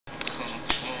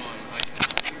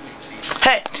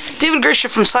David Grisha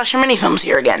from Slasher Minifilms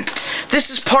here again. This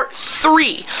is part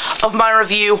 3 of my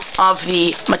review of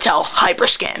the Mattel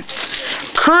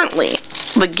HyperScan. Currently,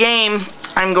 the game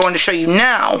I'm going to show you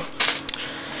now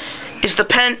is the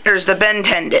Ben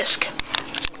 10 disc.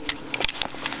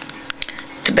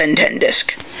 The Ben 10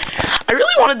 disc. I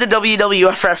really wanted the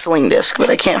WWF wrestling disc, but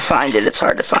I can't find it. It's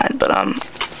hard to find, but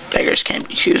beggars can't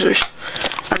be choosers.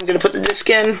 I'm gonna put the disc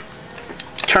in,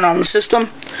 turn on the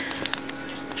system,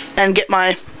 and get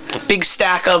my big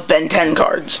stack of Ben 10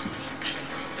 cards.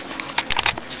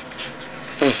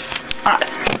 Alright.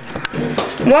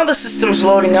 While the system's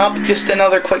loading up, just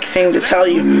another quick thing to tell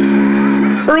you.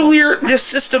 Earlier, this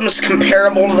system is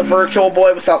comparable to the Virtual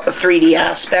Boy without the 3D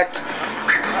aspect.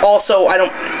 Also, I'm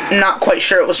not quite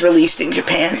sure it was released in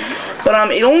Japan, but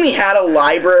it only had a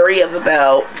library of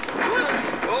about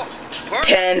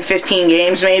 10, 15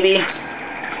 games maybe.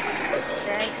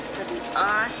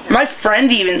 My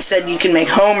friend even said you can make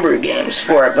homebrew games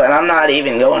for it, but I'm not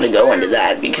even going to go into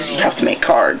that because you'd have to make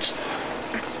cards.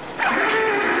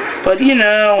 But you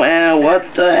know,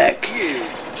 what the heck.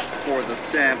 For the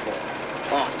sample.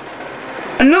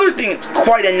 Another thing that's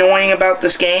quite annoying about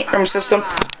this game system.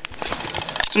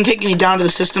 So I'm taking you down to the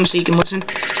system so you can listen.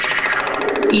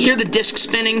 You hear the disc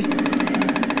spinning.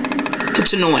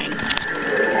 It's annoying.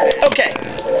 Okay.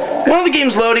 While the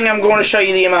game's loading, I'm going to show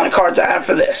you the amount of cards I have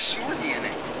for this.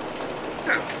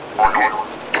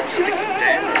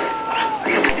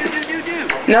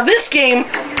 Now this game,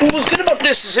 what was good about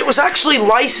this is it was actually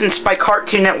licensed by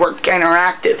Cartoon Network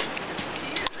Interactive.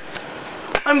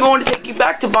 I'm going to take you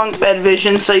back to Bunk Bed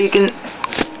Vision so you can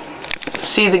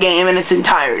see the game in its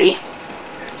entirety.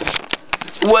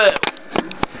 Whoa.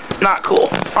 Not cool.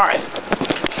 Alright.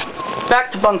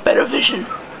 Back to Bunk Bed Vision.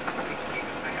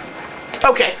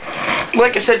 Okay.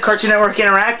 Like I said, Cartoon Network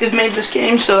Interactive made this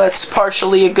game, so that's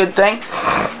partially a good thing.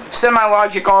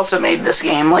 Semi-Logic also made this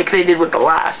game, like they did with the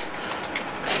last.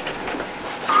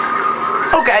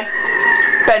 Okay.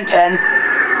 Ben 10.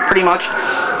 Pretty much.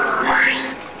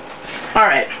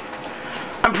 Alright.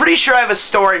 I'm pretty sure I have a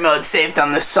story mode saved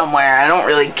on this somewhere. I don't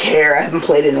really care. I haven't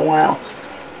played it in a while.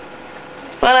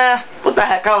 But, what the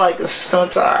heck? I like this system.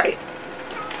 It's alright.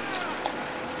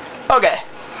 Okay.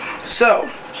 So,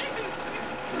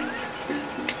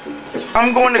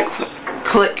 I'm going to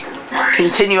click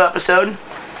Continue Episode.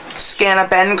 Scan a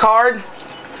Ben card.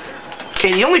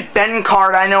 Okay, the only Ben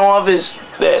card I know of is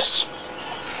this.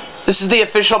 This is the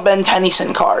official Ben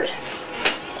Tennyson card.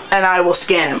 And I will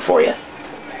scan him for you.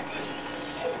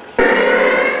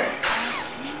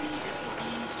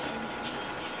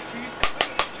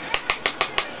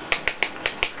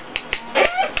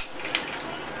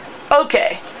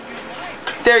 Okay.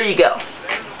 There you go.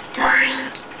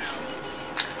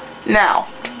 Now,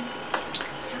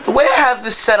 the way I have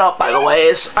this set up, by the way,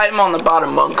 is I'm on the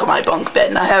bottom bunk of my bunk bed,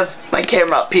 and I have my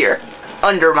camera up here,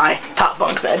 under my top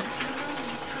bunk bed.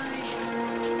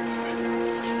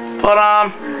 But,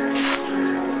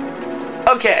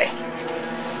 okay.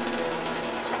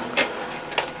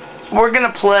 We're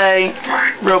gonna play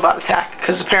Robot Attack,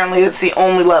 because apparently it's the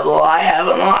only level I have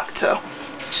unlocked, so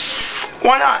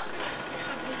why not?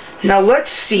 Now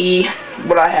let's see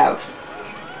what I have.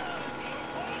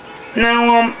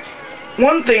 Now,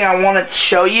 one thing I wanted to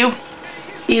show you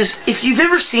is if you've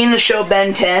ever seen the show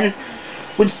Ben 10,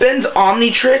 with Ben's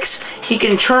Omnitrix, he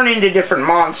can turn into different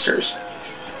monsters.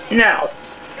 Now,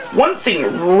 one thing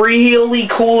really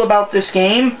cool about this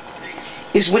game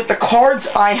is with the cards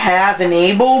I have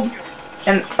enabled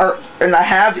and I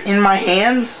have in my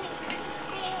hands,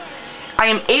 I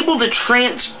am able to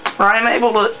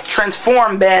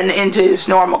transform Ben into his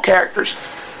normal characters.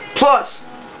 Plus,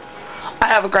 I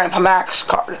have a Grandpa Max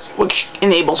card, which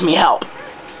enables me help.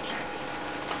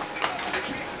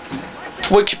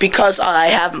 Which, because I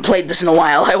haven't played this in a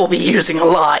while, I will be using a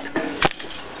lot.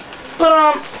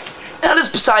 But, that is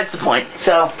besides the point,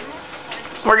 so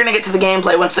we're gonna get to the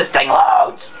gameplay once this thing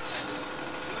loads.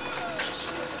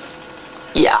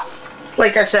 Yeah.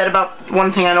 Like I said, about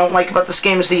one thing I don't like about this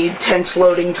game is the intense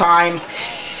loading time.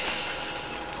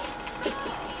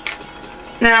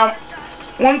 Now,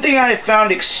 one thing I have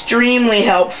found extremely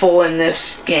helpful in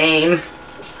this game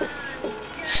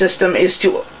system is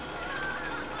to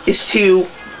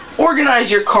organize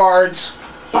your cards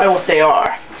by what they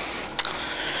are.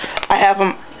 I have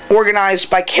them organized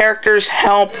by characters,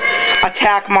 help,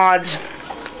 attack mods,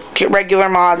 regular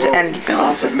mods, and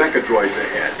Lots of mecha droids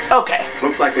ahead. Okay.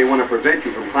 Looks like they want to prevent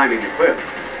you from climbing the cliff.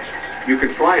 You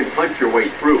can try and punch your way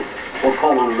through, or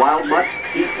call on Wild Mutt,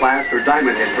 Heat Blast, or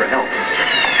Diamond Head for help.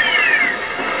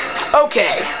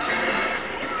 Okay.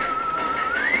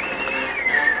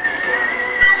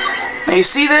 Now you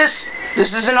see this?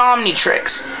 This is an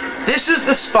Omnitrix. This is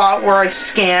the spot where I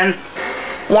scan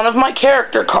one of my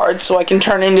character cards so I can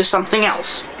turn into something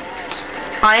else.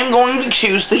 I am going to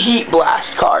choose the Heat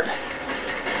Blast card.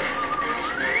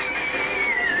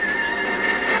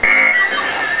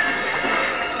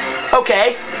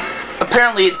 Okay,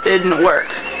 apparently it didn't work.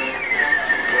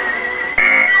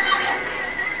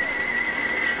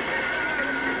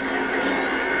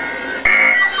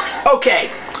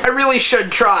 Okay, I really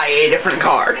should try a different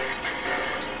card.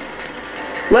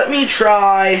 Let me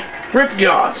try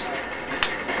Ripjaws.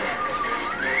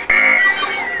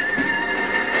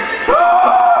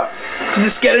 Can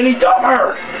this get any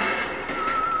dumber?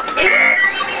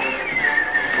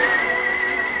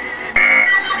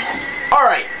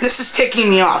 Alright, this is ticking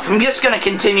me off. I'm just gonna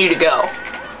continue to go.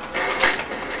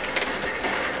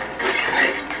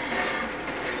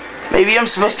 Maybe I'm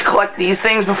supposed to collect these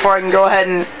things before I can go ahead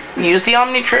and use the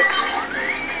Omnitrix?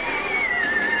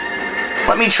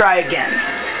 Let me try again.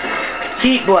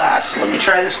 Heat Blast. Let me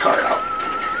try this card out.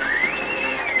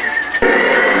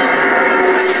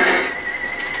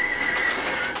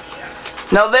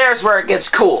 Now there's where it gets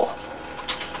cool.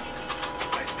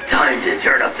 Time to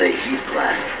turn up the Heat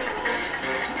Blast.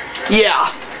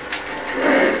 Yeah.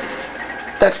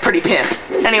 That's pretty pimp.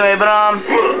 Anyway, but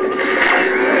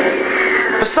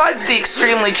besides the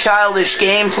extremely childish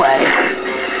gameplay,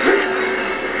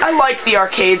 I like the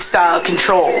arcade style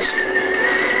controls.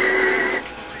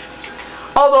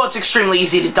 Although it's extremely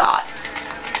easy to die.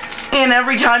 And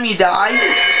every time you die,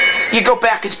 you go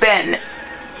back as Ben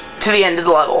to the end of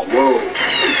the level. Whoa.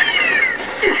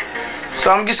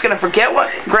 So I'm just gonna forget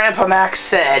what Grandpa Max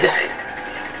said.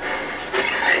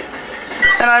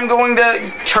 And I'm going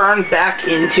to turn back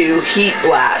into Heat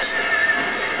Blast.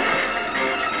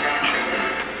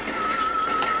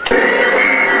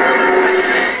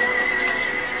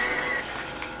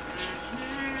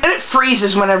 And it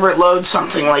freezes whenever it loads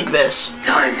something like this.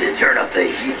 Time to turn up the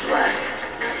Heat Blast.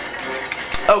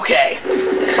 Okay,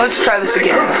 let's try this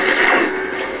again.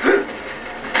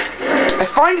 I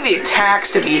find the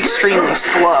attacks to be extremely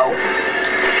slow.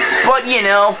 But, you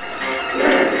know,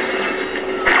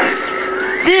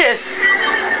 this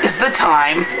is the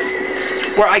time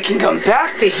where I can come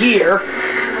back to here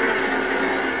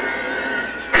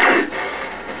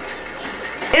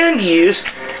and use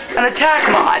an attack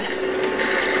mod.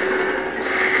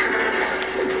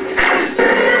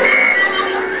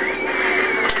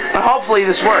 And hopefully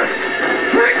this works.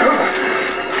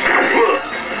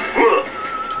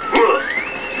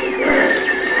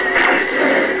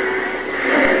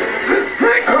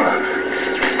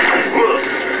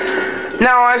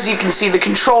 Now, as you can see, the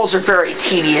controls are very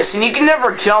tedious, and you can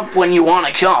never jump when you want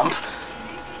to jump.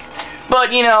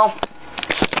 But, you know,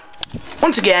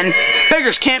 once again,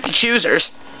 beggars can't be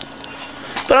choosers.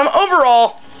 But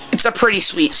overall, it's a pretty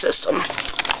sweet system.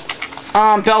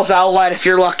 Bell's Outlet, if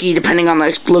you're lucky, depending on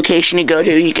the location you go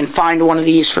to, you can find one of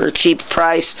these for a cheap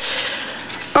price.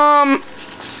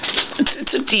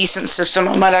 It's a decent system.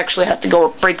 I might actually have to go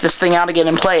break this thing out again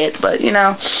and play it, but, you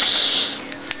know,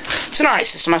 it's an alright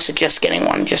system. I suggest getting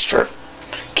one just for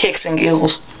kicks and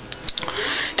giggles.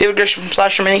 David Grisham from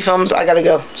Slasher Minifilms. I gotta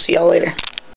go. See y'all later.